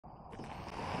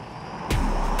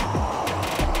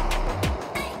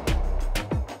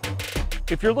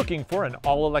If you're looking for an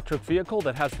all-electric vehicle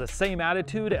that has the same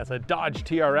attitude as a Dodge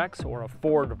TRX or a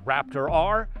Ford Raptor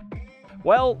R,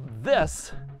 well,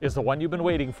 this is the one you've been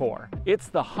waiting for. It's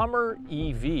the Hummer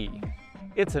EV.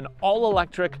 It's an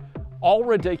all-electric,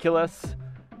 all-ridiculous,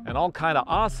 and all kind of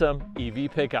awesome EV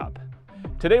pickup.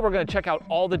 Today we're going to check out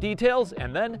all the details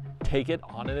and then take it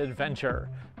on an adventure.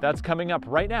 That's coming up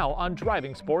right now on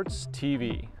Driving Sports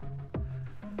TV.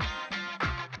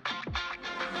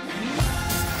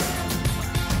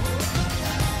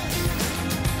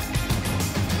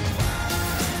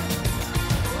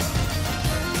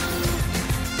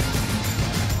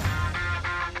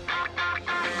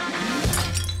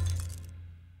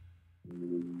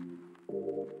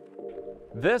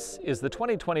 This is the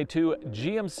 2022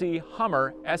 GMC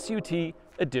Hummer SUT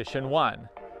Edition 1.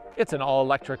 It's an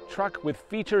all-electric truck with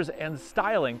features and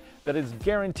styling that is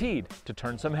guaranteed to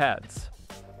turn some heads.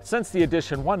 Since the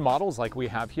Edition 1 models like we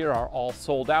have here are all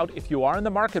sold out, if you are in the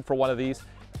market for one of these,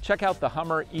 check out the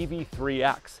Hummer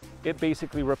EV3X. It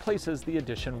basically replaces the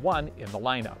Edition 1 in the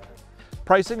lineup.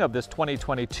 Pricing of this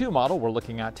 2022 model we're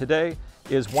looking at today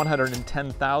is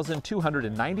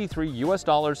 $110,293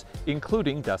 US,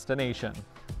 including destination.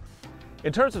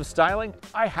 In terms of styling,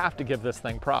 I have to give this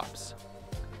thing props.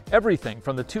 Everything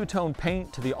from the two-tone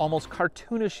paint to the almost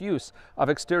cartoonish use of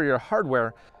exterior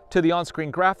hardware to the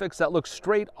on-screen graphics that look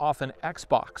straight off an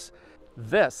Xbox.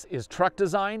 This is truck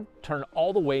design turned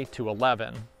all the way to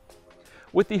 11.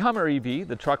 With the Hummer EV,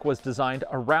 the truck was designed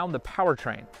around the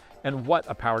powertrain, and what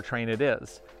a powertrain it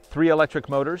is. 3 electric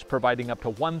motors providing up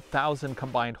to 1,000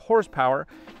 combined horsepower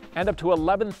and up to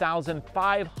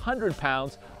 11,500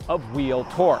 pounds of wheel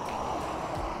torque.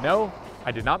 No,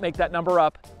 I did not make that number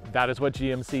up. That is what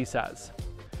GMC says.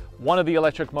 One of the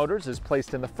electric motors is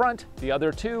placed in the front, the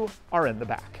other 2 are in the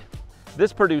back.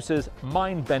 This produces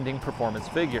mind-bending performance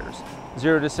figures.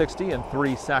 0 to 60 in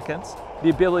 3 seconds, the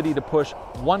ability to push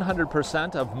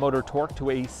 100% of motor torque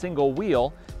to a single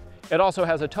wheel. It also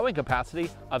has a towing capacity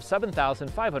of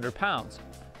 7,500 pounds,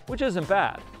 which isn't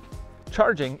bad.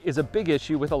 Charging is a big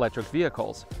issue with electric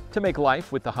vehicles. To make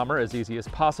life with the Hummer as easy as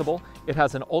possible, it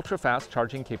has an ultra-fast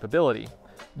charging capability.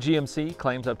 GMC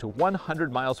claims up to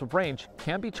 100 miles of range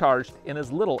can be charged in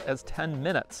as little as 10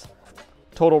 minutes.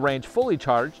 Total range fully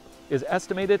charged is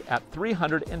estimated at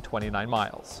 329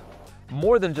 miles.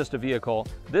 More than just a vehicle,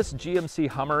 this GMC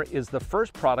Hummer is the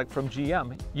first product from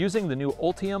GM using the new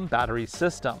Ultium battery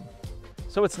system.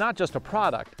 So it's not just a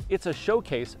product, it's a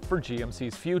showcase for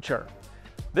GMC's future.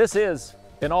 This is,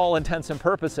 in all intents and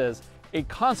purposes, a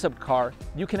concept car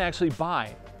you can actually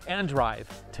buy and drive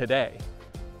today,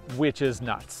 which is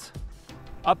nuts.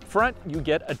 Up front, you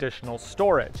get additional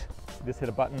storage. Just hit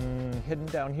a button hidden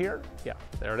down here. Yeah,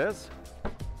 there it is.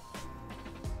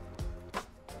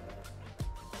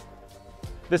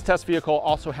 This test vehicle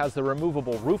also has the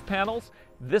removable roof panels.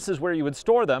 This is where you would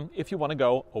store them if you want to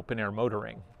go open air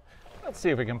motoring. Let's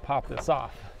see if we can pop this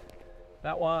off.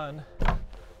 That one.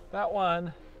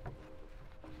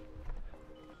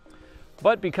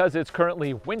 But because it's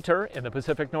currently winter in the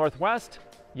Pacific Northwest,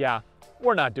 yeah,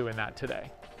 we're not doing that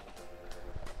today.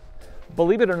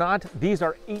 Believe it or not, these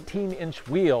are 18-inch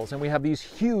wheels, and we have these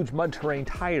huge mud terrain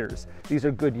tires. These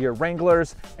are Goodyear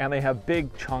Wranglers, and they have big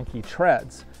chunky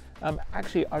treads.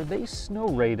 Actually, are they snow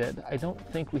rated? I don't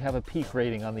think we have a peak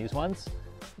rating on these ones.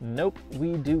 Nope,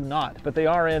 we do not, but they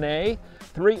are in a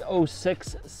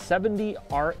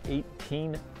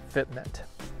 306/70R18 fitment.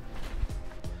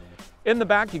 In the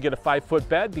back, you get a 5-foot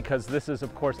bed because this is,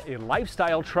 of course, a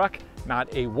lifestyle truck, not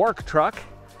a work truck.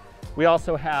 We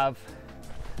also have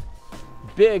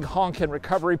big honk and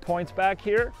recovery points back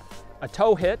here, a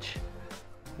tow hitch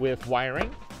with wiring.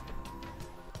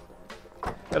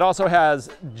 It also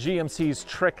has GMC's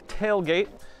Trick tailgate,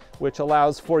 which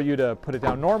allows for you to put it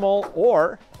down normal,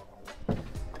 or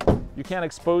you can't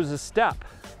expose a step.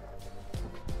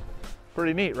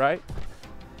 Pretty neat, right?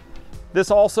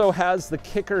 This also has the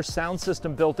Kicker sound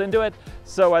system built into it,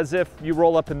 so as if you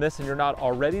roll up in this and you're not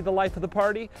already the life of the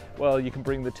party, well, you can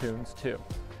bring the tunes too.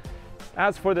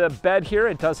 As for the bed here,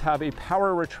 it does have a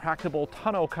power retractable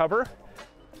tonneau cover,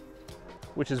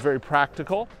 which is very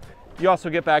practical. You also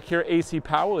get back here AC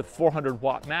power with 400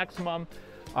 watt maximum,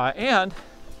 and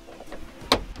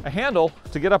a handle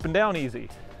to get up and down easy.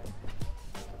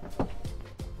 I'm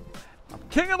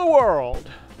king of the world.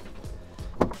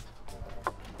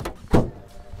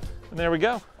 And there we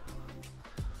go.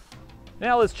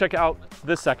 Now let's check out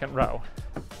the second row.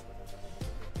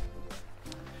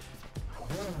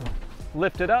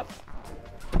 Lift it up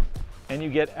and you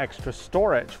get extra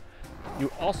storage. You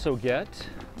also get,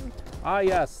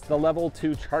 yes, the level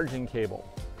 2 charging cable.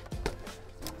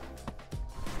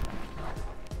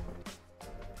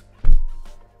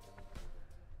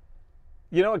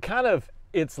 You know,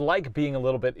 it's like being a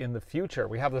little bit in the future.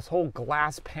 We have this whole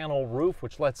glass panel roof,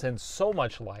 which lets in so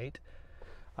much light.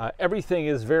 Everything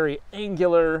is very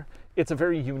angular. It's a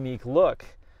very unique look.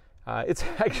 It's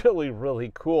actually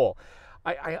really cool.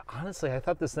 I honestly, I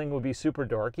thought this thing would be super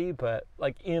dorky, but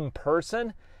like in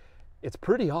person, it's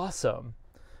pretty awesome.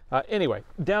 Anyway,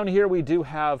 down here we do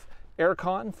have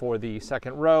aircon for the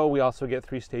second row. We also get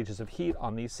 3 stages of heat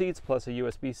on these seats, plus a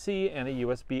USB-C and a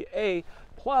USB-A,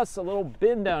 plus a little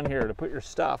bin down here to put your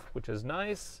stuff, which is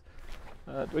nice.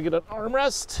 Do we get an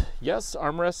armrest? Yes,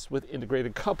 armrests with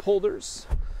integrated cup holders.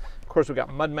 Of course, we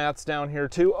got mud mats down here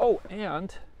too. Oh,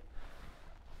 and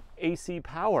AC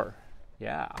power.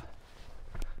 Yeah.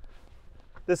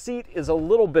 The seat is a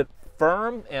little bit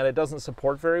firm and it doesn't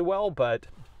support very well, but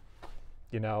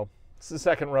you know, it's the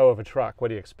second row of a truck. What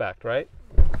do you expect, right?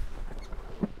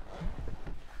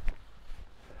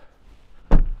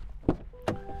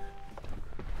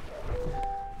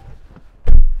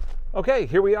 Okay,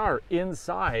 here we are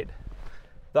inside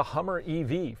the Hummer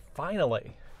EV,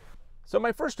 finally. So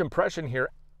my first impression here,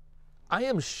 I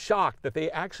am shocked that they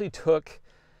actually took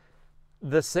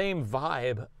the same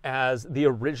vibe as the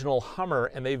original Hummer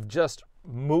and they've just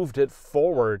moved it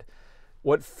forward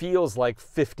what feels like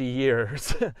 50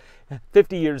 years,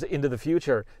 50 years into the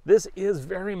future. This is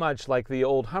very much like the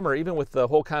old Hummer, even with the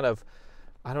whole kind of,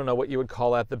 I don't know what you would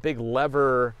call that, the big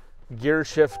lever gear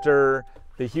shifter,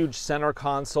 the huge center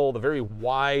console, the very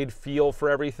wide feel for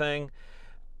everything.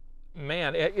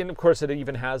 Man, and of course it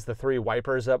even has the 3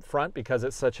 wipers up front because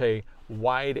it's such a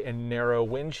wide and narrow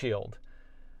windshield.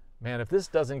 Man, if this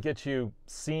doesn't get you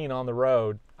seen on the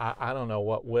road, I don't know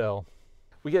what will.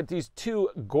 We get these 2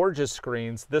 gorgeous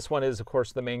screens. This one is, of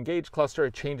course, the main gauge cluster.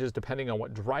 It changes depending on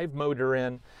what drive mode you're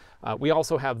in. We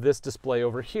also have this display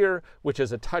over here, which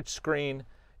is a touch screen.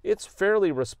 It's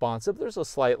fairly responsive. There's a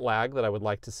slight lag that I would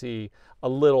like to see a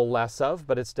little less of,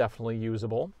 but it's definitely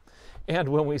usable. And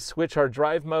when we switch our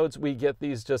drive modes, we get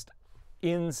these just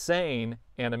insane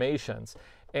animations.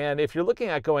 And if you're looking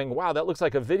at going, wow, that looks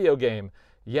like a video game,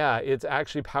 yeah, it's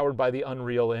actually powered by the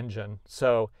Unreal Engine.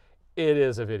 So it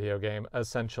is a video game,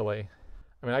 essentially.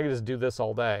 I mean, I could just do this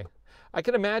all day. I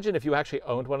can imagine if you actually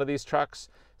owned one of these trucks,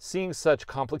 seeing such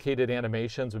complicated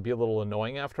animations would be a little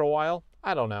annoying after a while.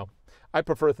 I don't know. I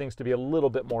prefer things to be a little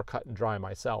bit more cut and dry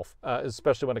myself,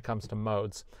 especially when it comes to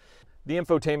modes. The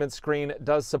infotainment screen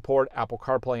does support Apple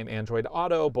CarPlay and Android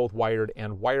Auto, both wired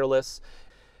and wireless.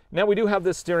 Now we do have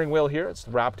this steering wheel here. It's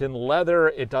wrapped in leather.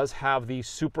 It does have the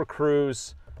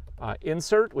SuperCruise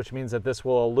insert, which means that this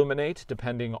will illuminate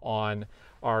depending on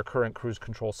our current cruise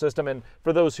control system. And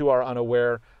for those who are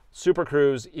unaware,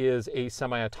 SuperCruise is a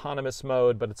semi-autonomous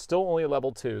mode, but it's still only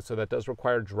level 2, so that does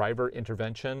require driver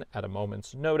intervention at a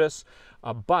moment's notice.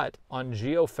 But on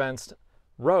geo-fenced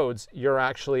roads, you're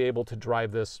actually able to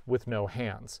drive this with no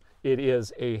hands. It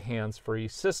is a hands-free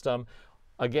system,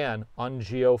 again, on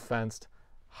geo-fenced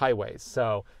highways.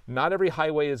 So not every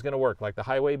highway is going to work. Like the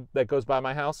highway that goes by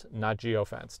my house, not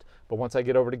geo-fenced. But once I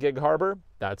get over to Gig Harbor,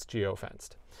 that's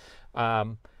geo-fenced.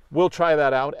 We'll try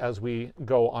that out as we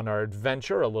go on our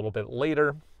adventure a little bit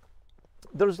later.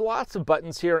 There's lots of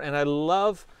buttons here, and I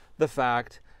love the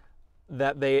fact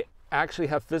that they actually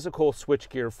have physical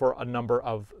switchgear for a number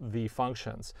of the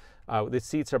functions. The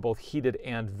seats are both heated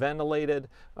and ventilated.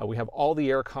 We have all the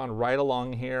aircon right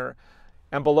along here.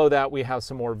 And below that, we have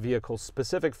some more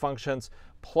vehicle-specific functions,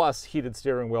 plus heated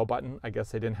steering wheel button. I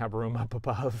guess they didn't have room up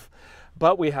above.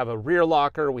 But we have a rear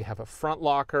locker, we have a front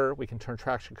locker, we can turn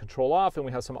traction control off, and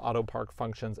we have some auto park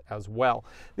functions as well.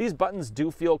 These buttons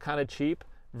do feel kind of cheap,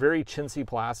 very chintzy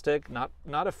plastic. Not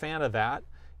a fan of that.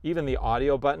 Even the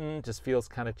audio button just feels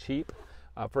kind of cheap.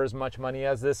 For as much money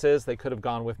as this is, they could have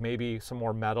gone with maybe some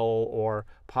more metal or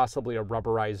possibly a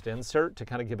rubberized insert to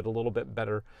kind of give it a little bit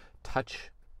better touch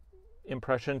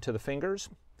impression to the fingers.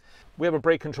 We have a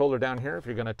brake controller down here. If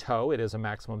you're going to tow, it is a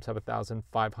maximum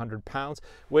 7,500 pounds,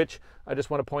 which I just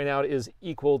want to point out is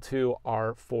equal to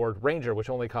our Ford Ranger, which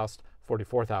only cost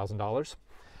 $44,000.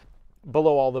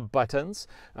 Below all the buttons,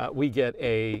 we get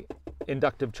a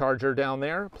inductive charger down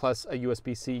there, plus a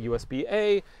USB-C,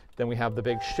 USB-A. Then we have the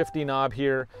big shifty knob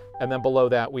here. And then below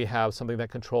that, we have something that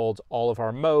controls all of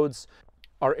our modes.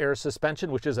 Our air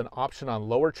suspension, which is an option on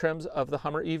lower trims of the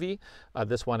Hummer EV.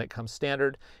 This one, it comes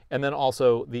standard. And then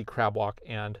also the crab walk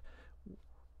and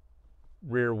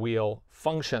rear wheel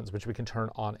functions, which we can turn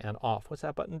on and off. What's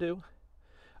that button do?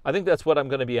 I think that's what I'm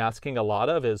going to be asking a lot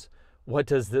of is, what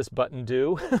does this button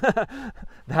do?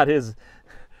 That is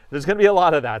There's going to be a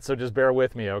lot of that, so just bear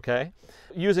with me, okay?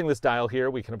 Using this dial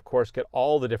here, we can of course get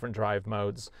all the different drive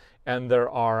modes, and there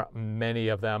are many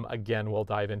of them. Again, we'll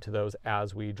dive into those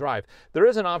as we drive. There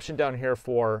is an option down here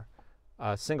for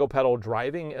single pedal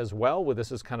driving as well, where this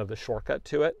is kind of the shortcut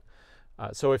to it.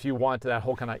 So if you want that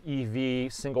whole kind of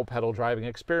EV single pedal driving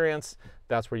experience,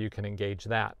 that's where you can engage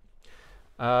that.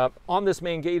 On this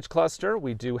main gauge cluster,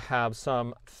 we do have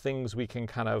some things we can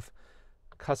kind of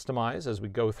customize as we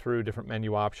go through different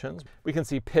menu options. We can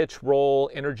see pitch,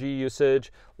 roll, energy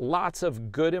usage, lots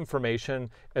of good information,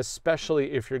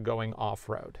 especially if you're going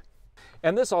off-road.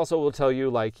 And this also will tell you,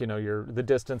 like, you know, the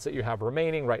distance that you have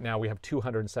remaining. Right now we have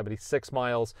 276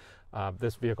 miles.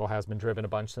 This vehicle has been driven a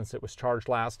bunch since it was charged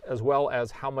last, as well as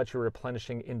how much you're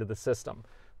replenishing into the system,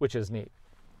 which is neat.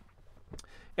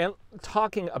 And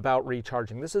talking about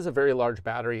recharging, this is a very large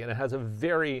battery and it has a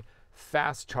very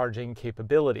fast charging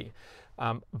capability.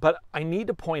 But I need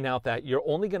to point out that you're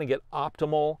only going to get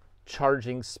optimal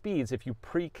charging speeds if you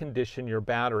precondition your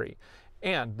battery.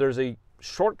 And there's a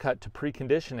shortcut to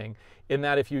preconditioning in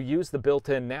that if you use the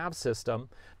built-in nav system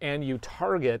and you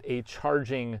target a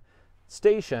charging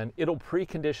station, it'll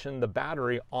precondition the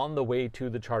battery on the way to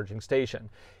the charging station.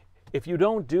 If you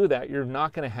don't do that, you're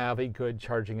not going to have a good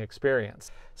charging experience.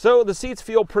 So the seats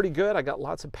feel pretty good. I got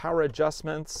lots of power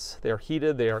adjustments. They're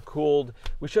heated, they are cooled.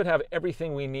 We should have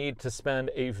everything we need to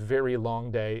spend a very long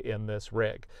day in this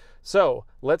rig. So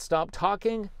let's stop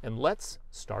talking and let's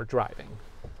start driving.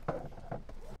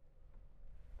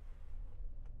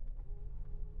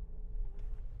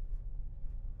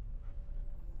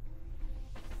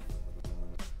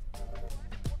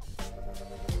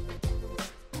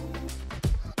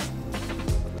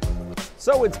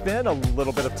 So it's been a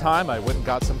little bit of time. I went and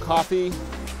got some coffee.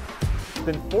 It's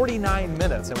been 49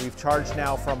 minutes and we've charged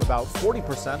now from about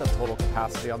 40% of total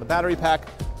capacity on the battery pack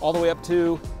all the way up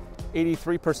to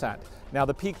 83%. Now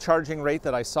the peak charging rate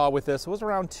that I saw with this was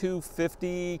around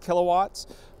 250 kilowatts,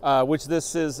 which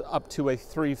this is up to a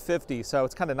 350. So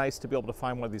it's kind of nice to be able to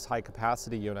find one of these high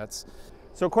capacity units.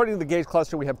 So according to the gauge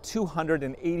cluster, we have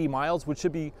 280 miles, which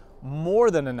should be more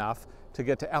than enough to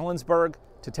get to Ellensburg,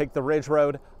 to take the Ridge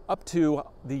Road up to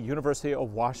the University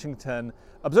of Washington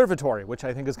Observatory, which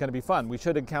I think is going to be fun. We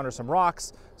should encounter some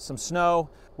rocks, some snow.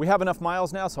 We have enough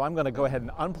miles now, so I'm going to go ahead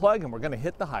and unplug and we're going to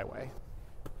hit the highway.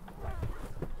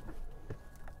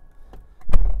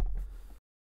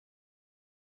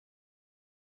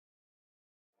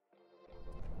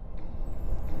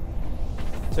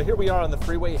 So here we are on the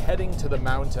freeway heading to the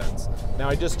mountains. Now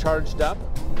I just charged up.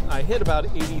 I hit about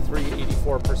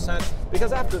 83–84%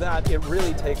 because after that it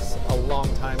really takes a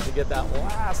long time to get that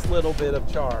last little bit of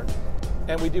charge.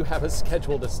 And we do have a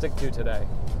schedule to stick to today.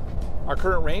 Our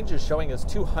current range is showing us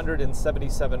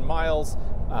 277 miles.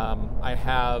 I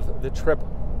have the trip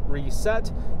reset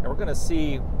and we're going to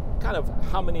see kind of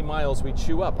how many miles we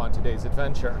chew up on today's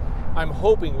adventure. I'm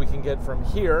hoping we can get from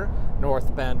here,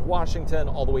 North Bend, Washington,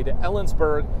 all the way to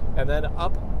Ellensburg, and then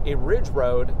up a ridge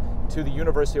road to the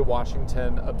University of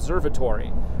Washington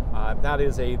Observatory. That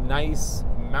is a nice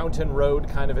mountain road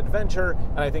kind of adventure,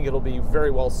 and I think it'll be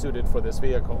very well suited for this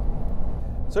vehicle.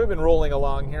 So we've been rolling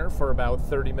along here for about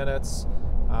 30 minutes.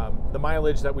 The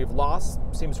mileage that we've lost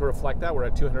seems to reflect that. We're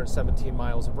at 217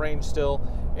 miles of range still,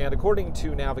 and according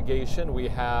to navigation, we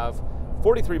have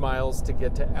 43 miles to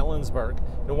get to Ellensburg.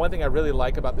 And one thing I really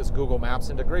like about this Google Maps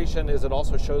integration is it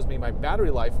also shows me my battery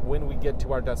life when we get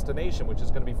to our destination, which is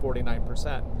going to be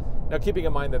 49%. Now, keeping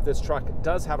in mind that this truck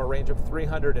does have a range of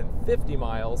 350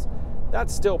 miles,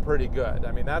 that's still pretty good.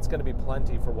 I mean, that's going to be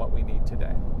plenty for what we need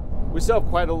today. We still have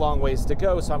quite a long ways to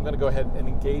go, so I'm going to go ahead and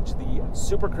engage the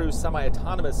SuperCruise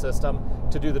semi-autonomous system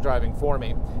to do the driving for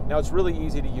me. Now, it's really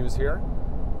easy to use here.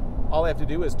 All I have to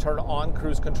do is turn on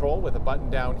cruise control with a button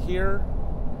down here,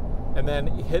 and then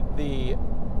hit the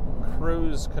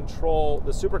cruise control,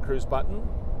 the SuperCruise button.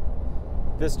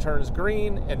 This turns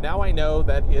green, and now I know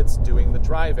that it's doing the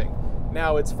driving.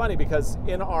 Now, it's funny because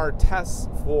in our tests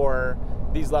for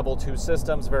these level 2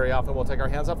 systems, very often we'll take our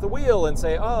hands off the wheel and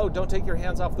say, oh, don't take your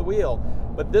hands off the wheel.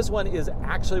 But this one is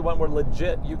actually one where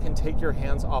legit you can take your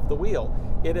hands off the wheel.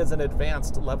 It is an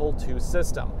advanced level 2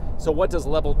 system. So what does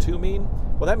level 2 mean?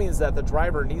 Well, that means that the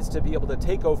driver needs to be able to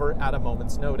take over at a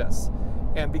moment's notice.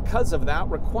 And because of that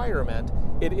requirement,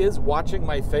 it is watching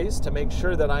my face to make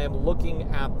sure that I am looking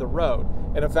at the road.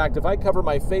 And in fact, if I cover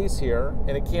my face here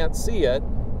and it can't see it,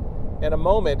 in a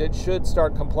moment it should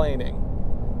start complaining.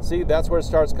 See, that's where it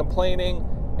starts complaining,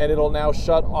 and it'll now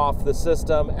shut off the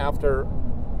system after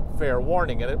fair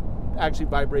warning. And it actually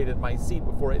vibrated my seat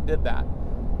before it did that.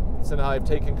 So now I've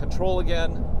taken control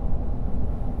again.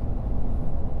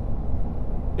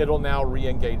 It'll now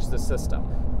re-engage the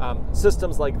system.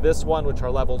 Systems like this one, which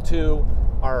are level 2,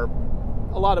 are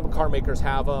a lot of car makers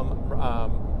have them.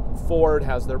 Ford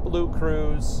has their Blue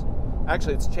Cruise.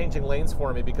 Actually, it's changing lanes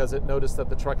for me because it noticed that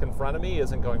the truck in front of me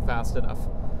isn't going fast enough.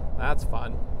 That's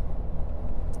fun.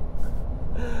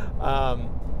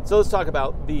 So let's talk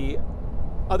about the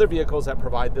other vehicles that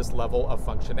provide this level of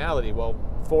functionality. Well,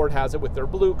 Ford has it with their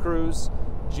Blue Cruise,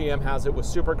 GM has it with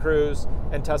SuperCruise,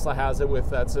 and Tesla has it with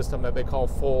that system that they call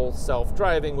full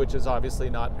self-driving, which is obviously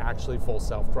not actually full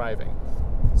self-driving.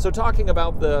 So talking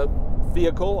about the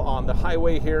vehicle on the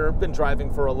highway here, been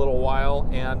driving for a little while,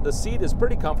 and the seat is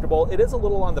pretty comfortable. It is a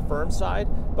little on the firm side,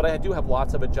 but I do have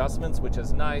lots of adjustments, which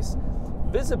is nice.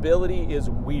 Visibility is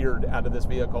weird out of this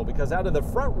vehicle because out of the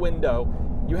front window,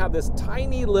 you have this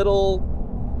tiny little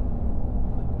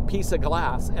piece of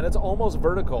glass, and it's almost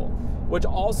vertical, which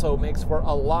also makes for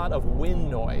a lot of wind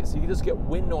noise. You can just get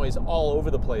wind noise all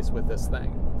over the place with this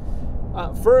thing.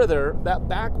 Further, that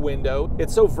back window,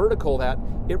 it's so vertical that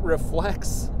it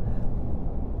reflects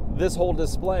this whole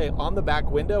display on the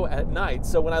back window at night.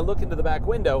 So when I look into the back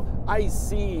window, I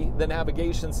see the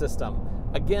navigation system.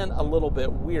 Again, a little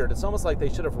bit weird. It's almost like they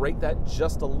should have raked that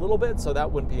just a little bit so that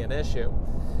wouldn't be an issue.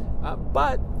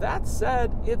 But that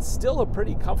said, it's still a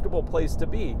pretty comfortable place to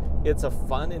be. It's a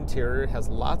fun interior, it has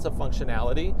lots of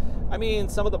functionality. I mean,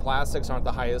 some of the plastics aren't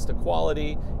the highest of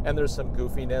quality, and there's some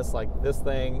goofiness, like this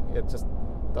thing, it just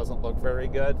doesn't look very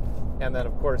good. And then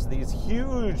of course these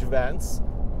huge vents,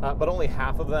 but only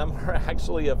half of them are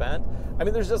actually a vent. I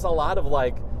mean, there's just a lot of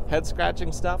like head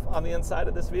scratching stuff on the inside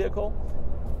of this vehicle.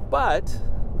 But,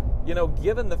 you know,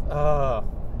 given the,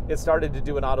 it started to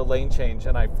do an auto lane change,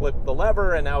 and I flipped the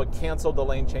lever and now it canceled the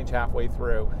lane change halfway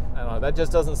through. I don't know, that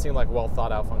just doesn't seem like well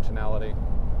thought out functionality.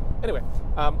 Anyway,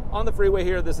 on the freeway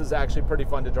here, this is actually pretty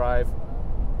fun to drive.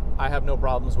 I have no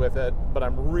problems with it, but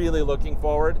I'm really looking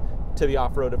forward to the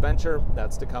off-road adventure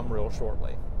that's to come real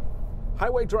shortly.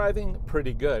 Highway driving,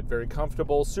 pretty good, very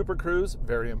comfortable. SuperCruise,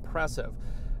 very impressive.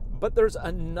 But there's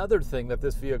another thing that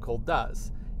this vehicle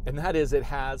does, and that is it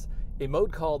has a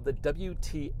mode called the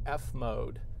WTF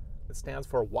mode. It stands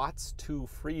for Watts to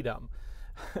Freedom.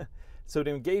 So to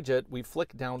engage it, we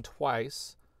flick down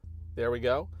twice. There we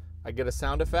go. I get a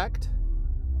sound effect.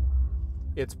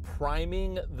 It's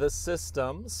priming the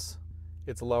systems.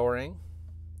 It's lowering.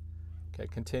 Okay,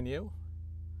 continue.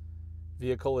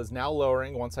 Vehicle is now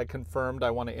lowering. Once I confirmed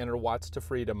I want to enter Watts to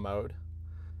Freedom mode.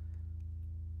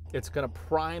 It's going to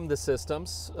prime the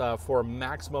systems for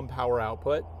maximum power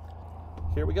output.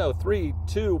 Here we go. 3,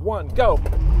 2, 1, go.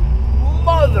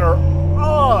 Mother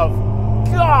of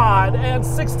God, and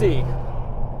 60.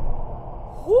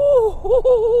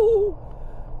 Woo-hoo-hoo.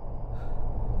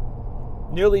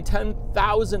 Nearly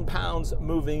 10,000 pounds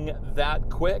moving that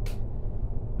quick.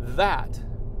 That,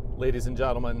 ladies and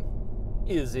gentlemen,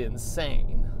 is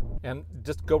insane. And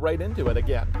just go right into it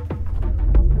again.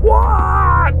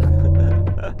 What?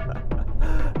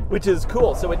 Which is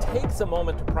cool. So it takes a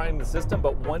moment to prime the system,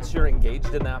 but once you're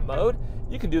engaged in that mode,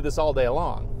 you can do this all day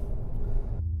long.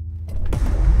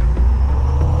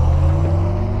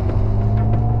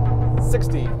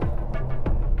 $60.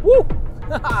 Woo!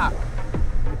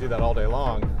 Could do that all day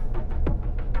long.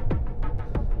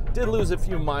 Did lose a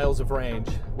few miles of range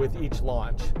with each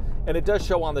launch, and it does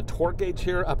show on the torque gauge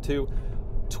here up to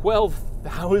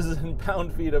 12,000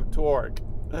 pound-feet of torque.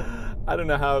 I don't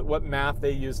know what math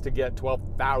they use to get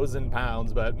 12,000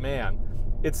 pounds, but man,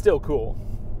 it's still cool.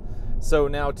 So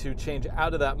now to change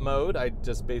out of that mode, I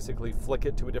just basically flick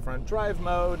it to a different drive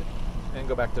mode and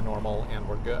go back to normal, and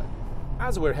we're good.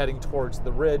 As we're heading towards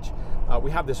the ridge, we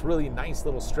have this really nice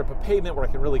little strip of pavement where I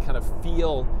can really kind of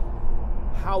feel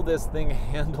how this thing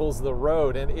handles the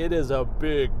road, and it is a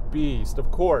big beast. Of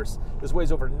course, this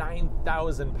weighs over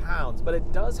 9,000 pounds, but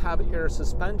it does have air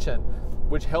suspension,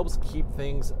 which helps keep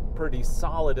things pretty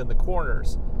solid in the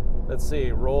corners. Let's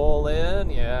see, roll in,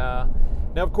 yeah.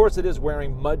 Now, of course, it is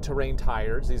wearing mud terrain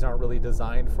tires. These aren't really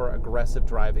designed for aggressive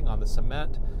driving on the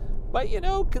cement, but you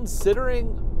know,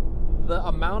 considering the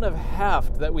amount of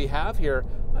heft that we have here,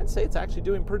 I'd say it's actually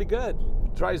doing pretty good.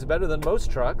 It drives better than most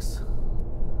trucks.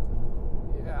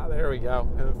 Yeah, there we go.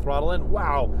 And the throttle in.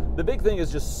 Wow. The big thing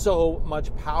is just so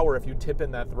much power if you tip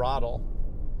in that throttle.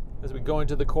 As we go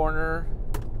into the corner,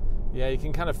 yeah, you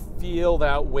can kind of feel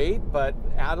that weight, but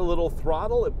add a little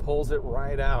throttle, it pulls it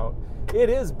right out. It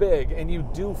is big, and you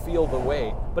do feel the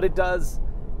weight, but it does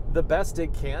the best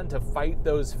it can to fight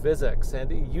those physics,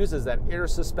 and it uses that air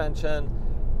suspension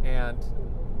and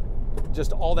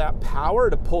just all that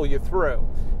power to pull you through.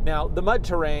 Now, the mud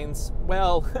terrains,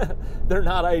 well, they're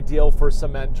not ideal for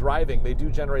cement driving. They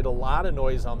do generate a lot of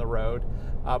noise on the road,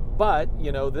 but,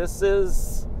 you know, this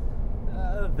is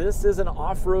this is an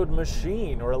off-road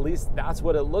machine, or at least that's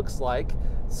what it looks like.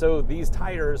 So these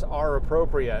tires are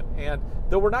appropriate. And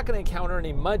though we're not going to encounter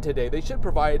any mud today, they should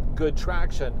provide good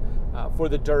traction for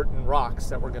the dirt and rocks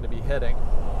that we're going to be hitting.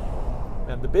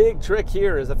 And the big trick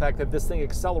here is the fact that this thing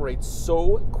accelerates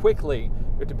so quickly.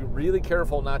 You have to be really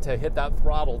careful not to hit that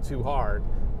throttle too hard.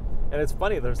 And it's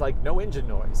funny, there's like no engine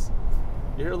noise.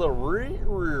 You hear a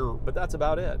little but that's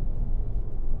about it.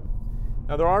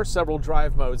 Now there are several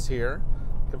drive modes here.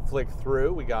 You can flick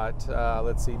through. We got,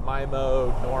 let's see, my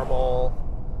mode, normal,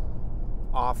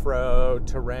 off-road,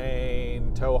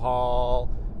 terrain, tow haul,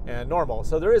 and normal.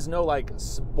 So there is no like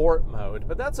sport mode,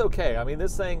 but that's okay. I mean,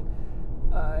 this thing,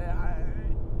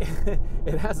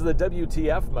 it has the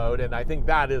WTF mode, and I think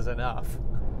that is enough.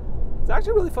 It's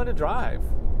actually really fun to drive.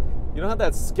 You don't have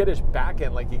that skittish back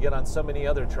end like you get on so many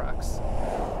other trucks.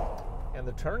 And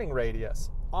the turning radius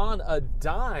on a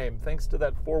dime, thanks to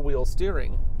that four-wheel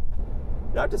steering.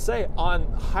 I have to say,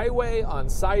 on highway, on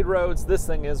side roads, this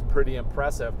thing is pretty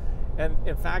impressive. And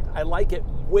in fact, I like it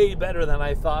way better than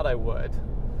I thought I would.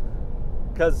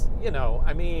 Because, you know,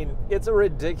 I mean, it's a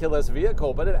ridiculous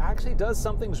vehicle, but it actually does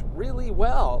some things really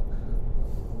well.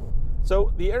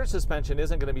 So the air suspension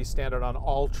isn't going to be standard on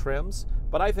all trims,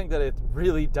 but I think that it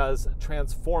really does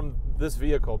transform this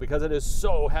vehicle because it is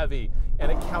so heavy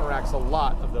and it counteracts a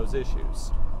lot of those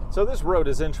issues. So this road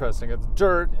is interesting. It's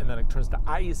dirt, and then it turns to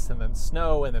ice, and then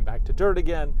snow, and then back to dirt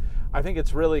again. I think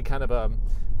it's really kind of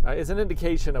it's an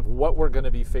indication of what we're going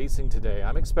to be facing today.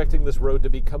 I'm expecting this road to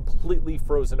be completely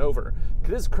frozen over.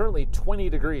 It is currently 20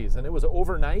 degrees, and it was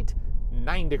overnight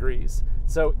 9 degrees.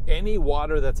 So any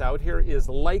water that's out here is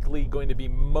likely going to be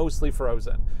mostly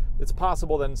frozen. It's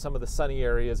possible that in some of the sunny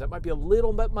areas it might be a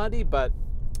little bit muddy, but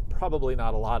probably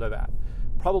not a lot of that.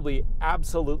 Probably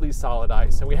absolutely solid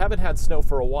ice. And we haven't had snow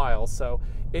for a while, so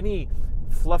any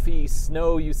fluffy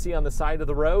snow you see on the side of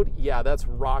the road, yeah, that's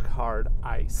rock hard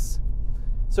ice.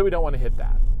 So we don't want to hit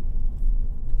that.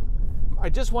 I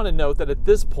just want to note that at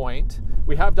this point,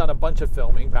 we have done a bunch of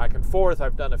filming back and forth.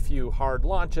 I've done a few hard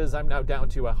launches. I'm now down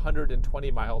to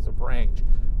 120 miles of range,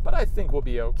 but I think we'll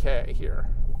be okay here.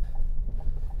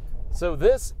 So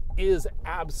this is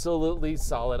absolutely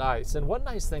solid ice. And one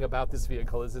nice thing about this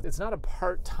vehicle is it's not a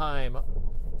part-time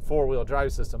four-wheel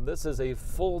drive system. This is a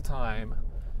full-time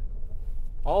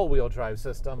all-wheel drive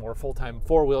system, or full-time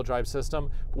four-wheel drive system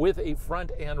with a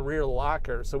front and rear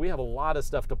locker. So we have a lot of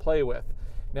stuff to play with.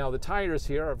 Now the tires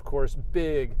here are of course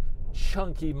big,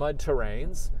 chunky mud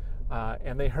terrains,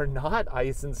 and they are not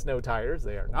ice and snow tires.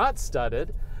 They are not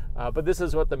studded, but this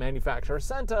is what the manufacturer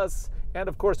sent us. And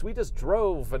of course we just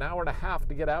drove an hour and a half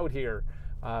to get out here.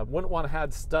 Wouldn't want to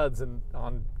have studs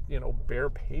on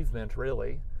bare pavement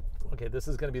really. Okay, this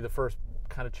is going to be the first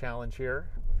kind of challenge here,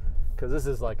 because this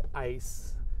is like ice.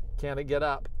 Can it get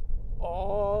up?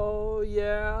 Oh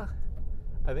yeah,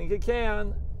 I think it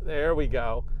can. There we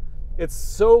go. It's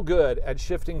so good at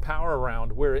shifting power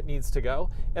around where it needs to go.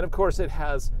 And of course it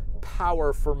has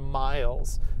power for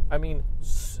miles. I mean,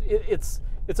 it's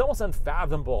almost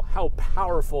unfathomable how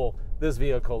powerful this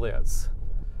vehicle is.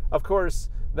 Of course,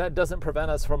 that doesn't prevent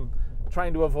us from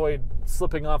trying to avoid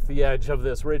slipping off the edge of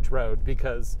this ridge road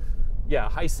because, yeah,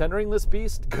 high centering this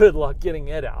beast, good luck getting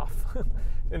it off.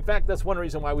 In fact, that's one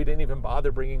reason why we didn't even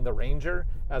bother bringing the Ranger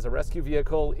as a rescue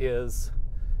vehicle is,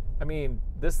 I mean,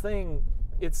 this thing,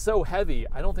 it's so heavy,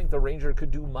 I don't think the Ranger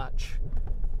could do much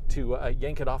to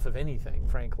yank it off of anything,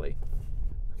 frankly.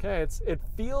 Okay, it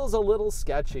feels a little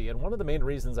sketchy, and one of the main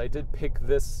reasons I did pick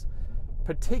this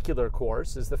particular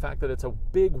course is the fact that it's a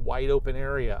big, wide open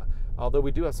area. Although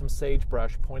we do have some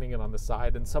sagebrush pointing it on the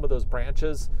side, and some of those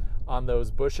branches on those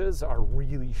bushes are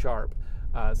really sharp.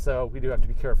 So we do have to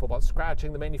be careful about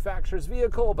scratching the manufacturer's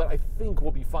vehicle, but I think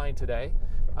we'll be fine today.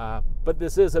 But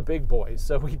this is a big boy,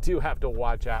 so we do have to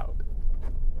watch out.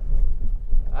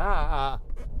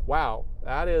 Wow,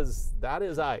 that is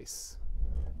ice.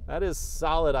 That is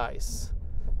solid ice.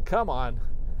 Come on,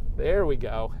 there we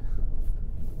go.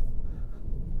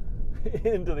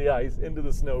 Into the ice, into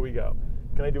the snow we go.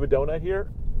 Can I do a donut here?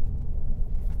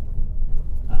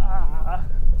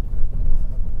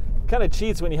 Kind of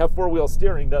cheats when you have four-wheel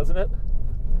steering, doesn't it?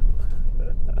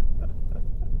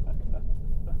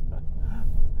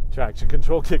 Traction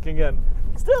control kicking in.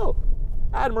 Still,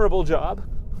 admirable job.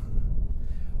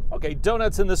 Okay,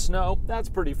 donuts in the snow, that's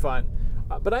pretty fun.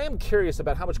 But I am curious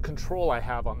about how much control I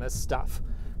have on this stuff.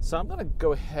 So I'm gonna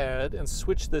go ahead and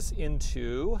switch this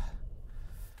into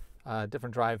a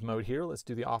different drive mode here. Let's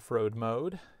do the off-road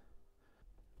mode.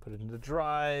 Put it into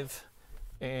drive,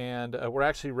 and we're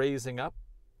actually raising up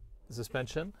the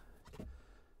suspension.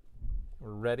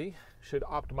 We're ready. Should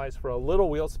optimize for a little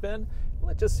wheel spin.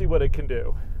 Let's just see what it can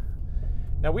do.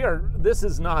 Now this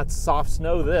is not soft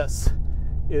snow, this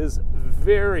is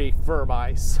very firm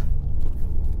ice.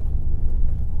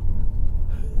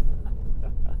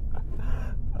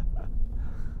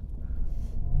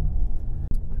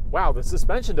 Wow, the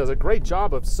suspension does a great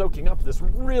job of soaking up this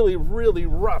really, really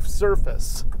rough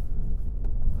surface.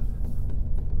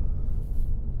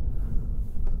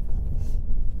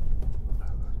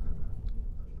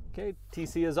 Okay,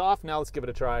 TC is off. Now let's give it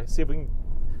a try. See if we can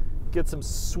get some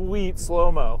sweet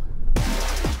slow-mo.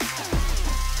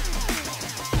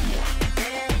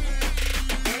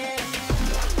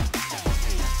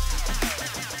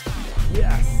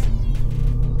 Yes.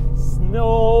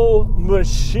 Snow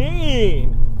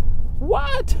machine.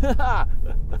 What?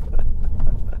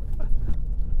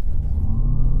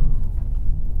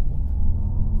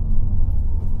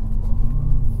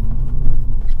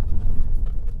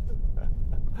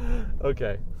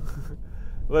 Okay,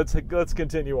 let's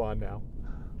continue on now.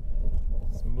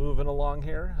 Just moving along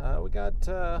here. We got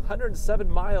 107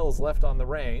 miles left on the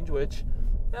range, which,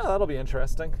 yeah, that'll be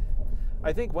interesting.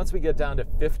 I think once we get down to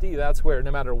 50, that's where, no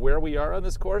matter where we are on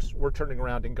this course, we're turning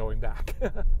around and going back.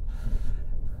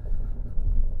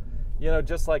 You know,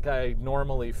 just like I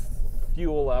normally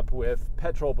fuel up with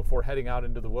petrol before heading out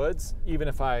into the woods, even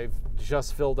if I've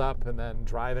just filled up and then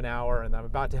drive an hour and I'm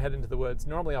about to head into the woods,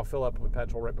 normally I'll fill up with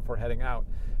petrol right before heading out.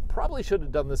 Probably should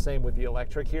have done the same with the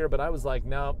electric here, but I was like,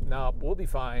 no, we'll be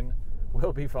fine.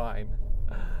 We'll be fine.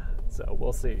 So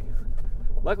we'll see.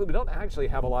 Luckily, we don't actually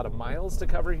have a lot of miles to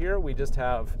cover here. We just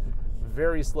have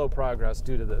very slow progress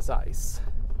due to this ice.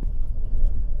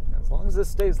 As long as this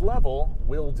stays level,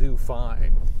 we'll do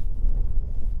fine.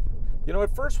 You know,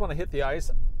 at first when I hit the ice,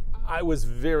 I was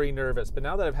very nervous, but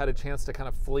now that I've had a chance to kind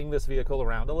of fling this vehicle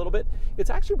around a little bit,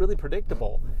 it's actually really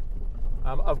predictable.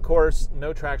 Of course,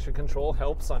 no traction control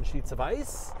helps on sheets of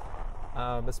ice,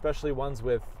 especially ones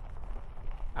with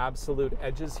absolute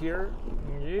edges here.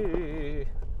 Yeah.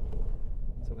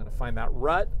 So I'm gonna find that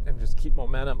rut and just keep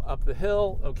momentum up the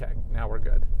hill. Okay, now we're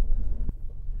good.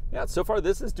 Yeah, so far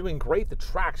this is doing great. The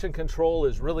traction control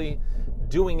is really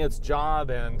doing its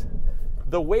job, and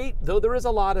the weight, though there is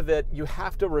a lot of it, you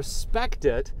have to respect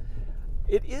it.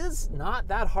 It is not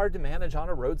that hard to manage on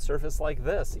a road surface like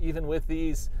this, even with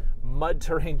these mud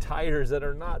terrain tires that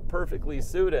are not perfectly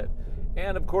suited.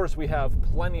 And of course, we have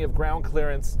plenty of ground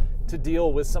clearance to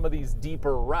deal with some of these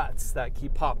deeper ruts that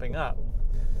keep popping up.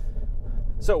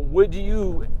 So would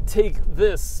you take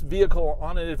this vehicle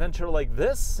on an adventure like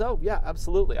this? So yeah,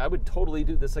 absolutely. I would totally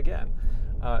do this again.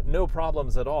 No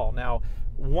problems at all. Now,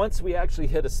 once we actually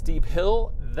hit a steep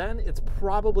hill, then it's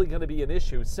probably going to be an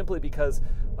issue simply because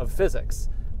of physics.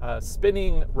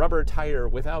 Spinning rubber tire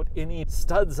without any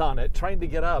studs on it, trying to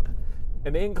get up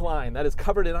an incline that is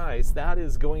covered in ice, that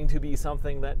is going to be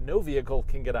something that no vehicle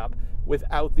can get up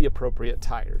without the appropriate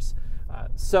tires.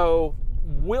 So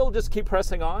we'll just keep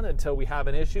pressing on until we have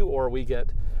an issue or we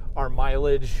get our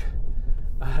mileage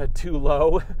too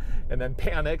low and then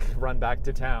panic, run back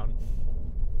to town.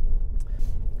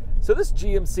 So this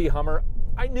GMC Hummer,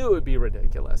 I knew it would be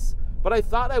ridiculous, but I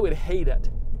thought I would hate it,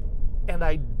 and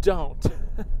I don't.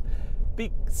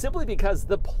 Simply because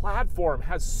the platform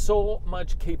has so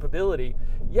much capability.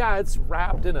 Yeah, it's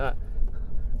wrapped in a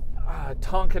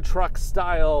Tonka truck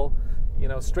style, you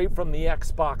know, straight from the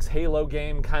Xbox Halo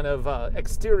game kind of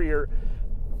exterior.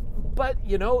 But,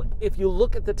 you know, if you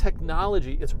look at the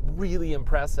technology, it's really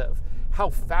impressive. How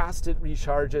fast it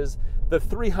recharges, the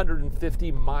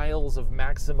 350 miles of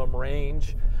maximum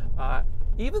range,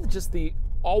 even just the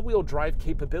all-wheel drive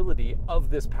capability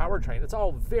of this powertrain. It's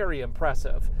all very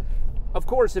impressive. Of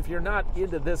course, if you're not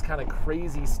into this kind of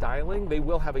crazy styling, they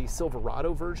will have a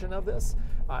Silverado version of this,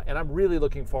 and I'm really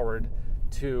looking forward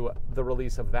to the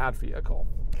release of that vehicle.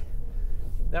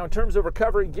 Now, in terms of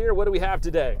recovery gear, what do we have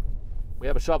today? We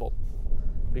have a shovel,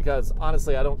 because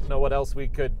honestly, I don't know what else we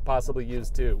could possibly use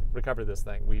to recover this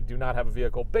thing. We do not have a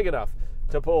vehicle big enough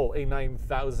to pull a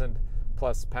 9,000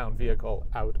 plus pound vehicle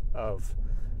out of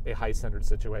a high-centered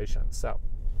situation. So,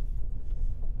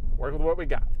 work with what we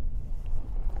got.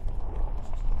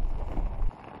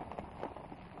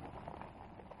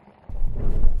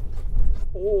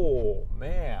 Oh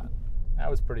man, that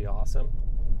was pretty awesome.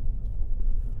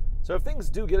 So if things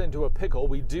do get into a pickle,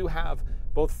 we do have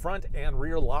both front and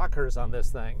rear lockers on this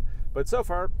thing, but so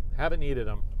far haven't needed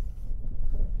them.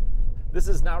 This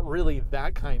is not really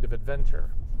that kind of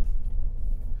adventure.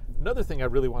 Another thing I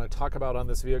really want to talk about on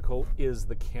this vehicle is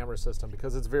the camera system,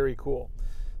 because it's very cool.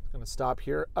 I'm going to stop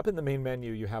here. Up in the main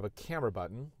menu, you have a camera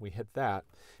button. We hit that.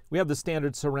 We have the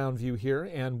standard surround view here,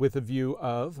 and with a view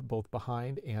of both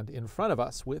behind and in front of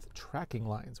us with tracking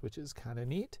lines, which is kind of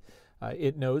neat.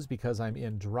 It knows because I'm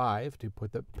in drive to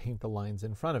paint the lines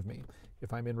in front of me.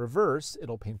 If I'm in reverse,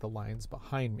 it'll paint the lines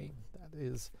behind me. That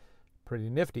is pretty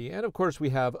nifty. And of course, we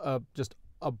have just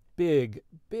a big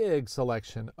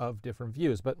selection of different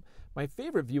views. But my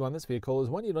favorite view on this vehicle is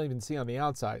one you don't even see on the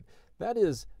outside. That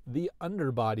is the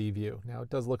underbody view. Now, it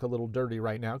does look a little dirty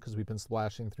right now because we've been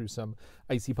splashing through some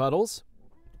icy puddles.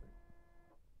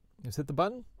 Just hit the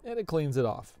button and it cleans it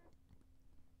off.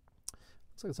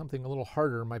 Looks like something a little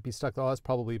harder might be stuck. Oh, that's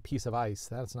probably a piece of ice.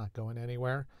 That's not going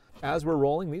anywhere. As we're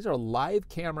rolling, these are live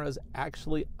cameras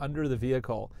actually under the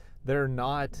vehicle. They're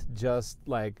not just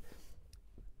like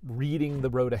reading the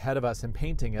road ahead of us and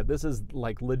painting it. This is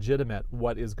like legitimate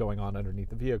what is going on underneath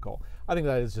the vehicle. I think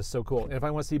that is just so cool. And if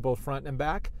I want to see both front and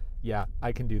back, yeah,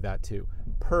 I can do that too.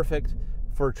 Perfect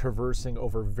for traversing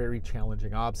over very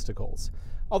challenging obstacles.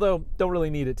 Although, don't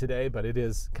really need it today, but it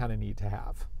is kind of neat to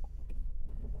have.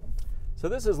 So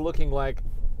this is looking like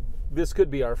this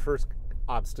could be our first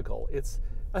obstacle. It's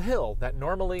a hill that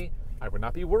normally I would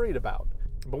not be worried about.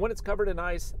 But when it's covered in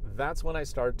ice, that's when I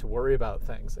start to worry about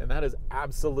things. And that is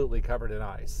absolutely covered in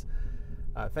ice.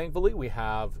 Thankfully, we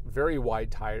have very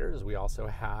wide tires. We also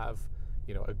have,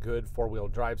 a good four-wheel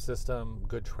drive system,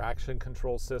 good traction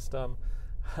control system.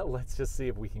 Let's just see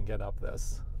if we can get up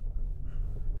this.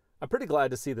 I'm pretty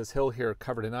glad to see this hill here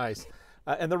covered in ice.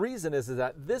 And the reason is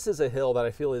that this is a hill that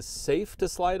I feel is safe to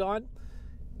slide on.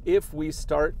 If we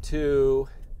start to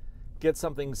get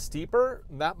something steeper,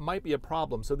 that might be a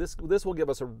problem. So this will give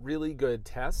us a really good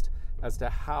test as to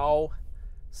how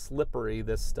slippery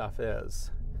this stuff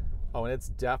is. Oh, and it's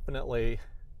definitely,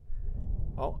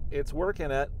 it's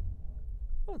working it.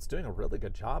 Oh, it's doing a really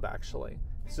good job actually.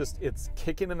 It's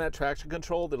kicking in that traction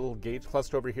control. The little gauge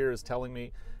cluster over here is telling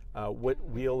me what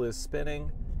wheel is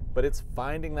spinning, but it's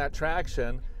finding that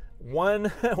traction. One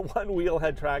wheel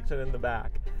had traction in the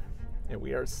back, and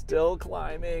we are still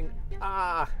climbing.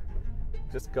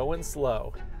 Just going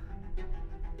slow.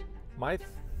 My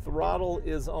throttle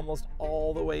is almost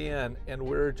all the way in, and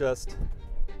we're just,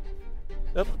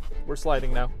 we're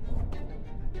sliding now.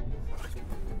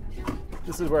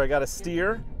 This is where I gotta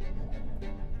steer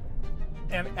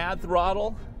and add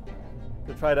throttle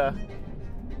to try to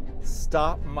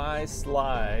stop my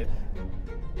slide.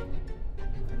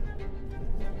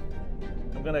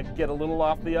 I'm gonna get a little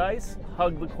off the ice,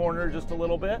 hug the corner just a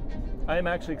little bit. I am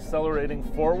actually accelerating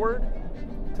forward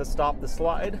to stop the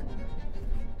slide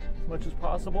as much as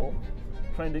possible,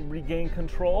 trying to regain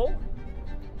control.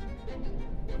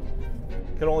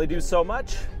 Can only do so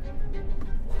much.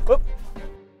 Whoop.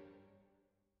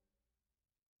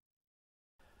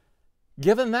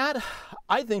 Given that,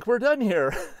 I think we're done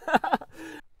here.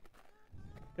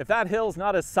 If that hill's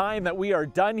not a sign that we are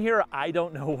done here, I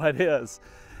don't know what is.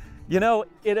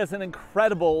 It is an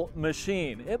incredible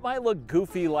machine. It might look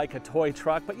goofy like a toy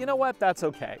truck, but you know what? That's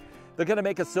okay. They're gonna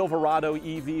make a Silverado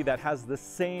EV that has the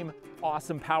same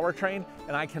awesome powertrain,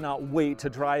 and I cannot wait to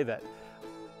drive it.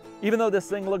 Even though this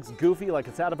thing looks goofy like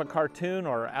it's out of a cartoon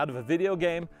or out of a video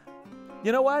game,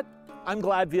 you know what? I'm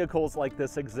glad vehicles like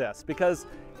this exist because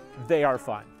they are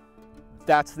fun.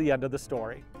 That's the end of the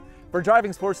story. For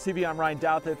Driving Sports TV, I'm Ryan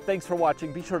Douthit. Thanks for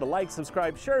watching. Be sure to like,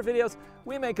 subscribe, share videos.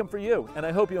 We make them for you, and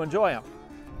I hope you enjoy them.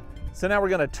 So now we're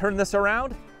gonna turn this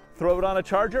around, throw it on a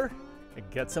charger, and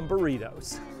get some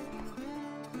burritos.